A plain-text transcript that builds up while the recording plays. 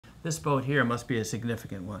This boat here must be a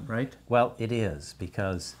significant one, right? Well, it is,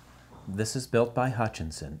 because this is built by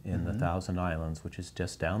Hutchinson in the Thousand Islands, which is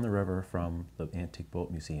just down the river from the Antique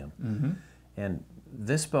Boat Museum. And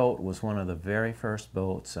this boat was one of the very first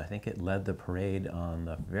boats. I think it led the parade on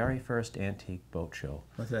the very first antique boat show.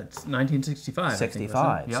 Was that 1965?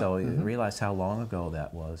 65. Yep. So you realize how long ago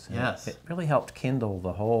that was. And Yes. it really helped kindle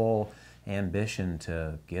the whole ambition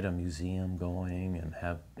to get a museum going and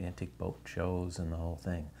have antique boat shows and the whole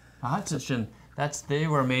thing. Hutchinson, they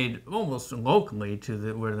were made almost locally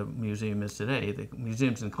to where the museum is today. The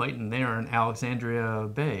museum's in Clayton. They are in Alexandria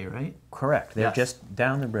Bay, right? Correct. They're Yes. just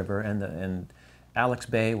down the river, and Alex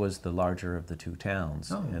Bay was the larger of the two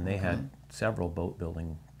towns, Oh, and they okay. had several boat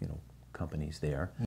building, companies there.